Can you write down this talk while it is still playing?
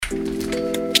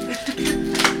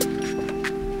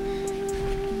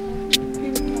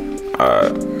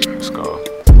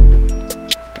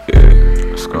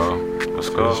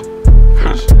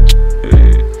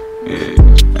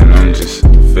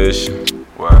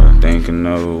Thinking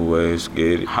of a way to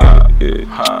get it.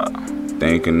 Yeah.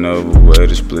 Thinking of a way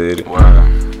to split it.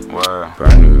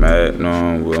 Burning mad,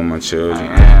 knowing with my children.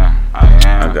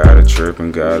 I got a trip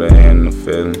and got her in the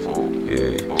feelings.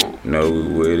 Yeah. Know we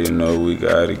with it, know we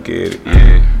gotta get it.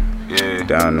 Yeah.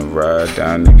 Down the ride,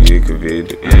 down to get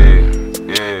convicted.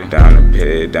 Yeah. Down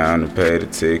to pay the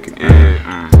ticket.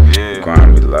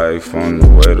 Grimy life on the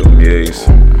way to millions.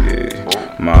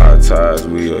 Yeah. My ties,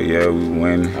 we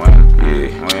winning. Yeah.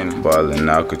 Ballin'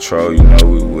 out control, you know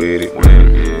we with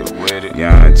it.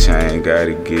 Young chain,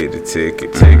 gotta get the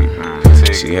ticket.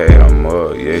 She hate I'm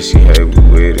up, yeah, she hate we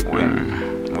with it.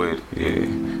 Yeah.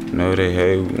 Know they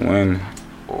hate we winning.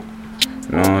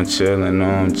 No, I'm chillin', no,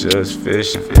 I'm just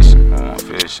fishing.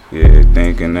 Yeah,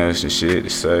 thinking of some shit to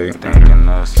say. I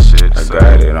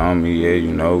got it on me, yeah,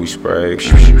 you know we spray.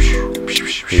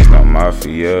 He's no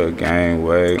mafia, gang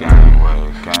way.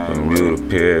 Bermuda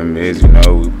pyramids, you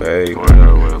know we paid.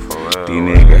 These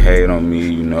niggas hate on me,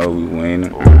 you know we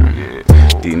winning.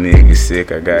 These niggas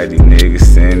sick, I got these niggas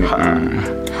sinning.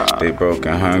 They broke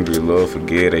and hungry, Lord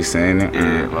forget they sinning.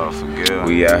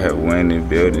 We out here winning,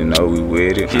 building, know we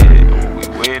with it.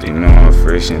 You know I'm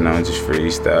Fishin, I'm just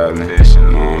freestyling.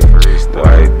 Yeah.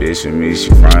 White bitch with me, she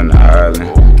from the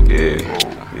island. Yeah.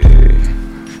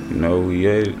 You know we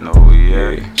at it.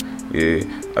 Yeah.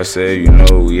 I say you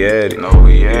know we at it.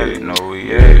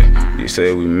 You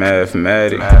say we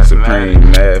mathematic,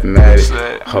 supreme mathematics.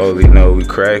 Holy know we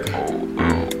cracking.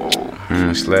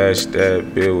 Slash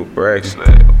that bill with brackets.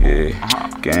 Yeah.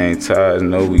 Gang ties,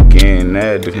 know we getting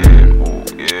active.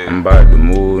 I'm about to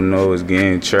move, know it's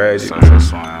getting tragic.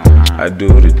 I do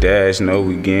the dash, know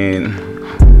we getting.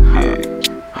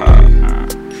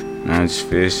 I'm just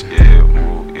fishing.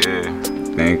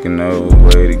 Thinking of a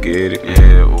way to get it.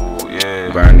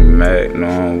 Burning Mac,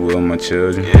 knowing with my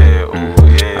children.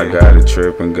 I got a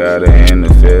trip and got her in the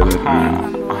feeling.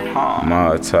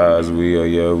 My ties, we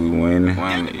winning.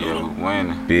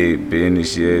 Big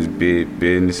business, yeah, it's big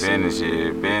business.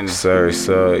 Sir,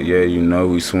 yeah, you know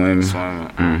we swimming.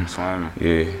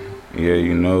 Yeah,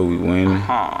 you know we winning.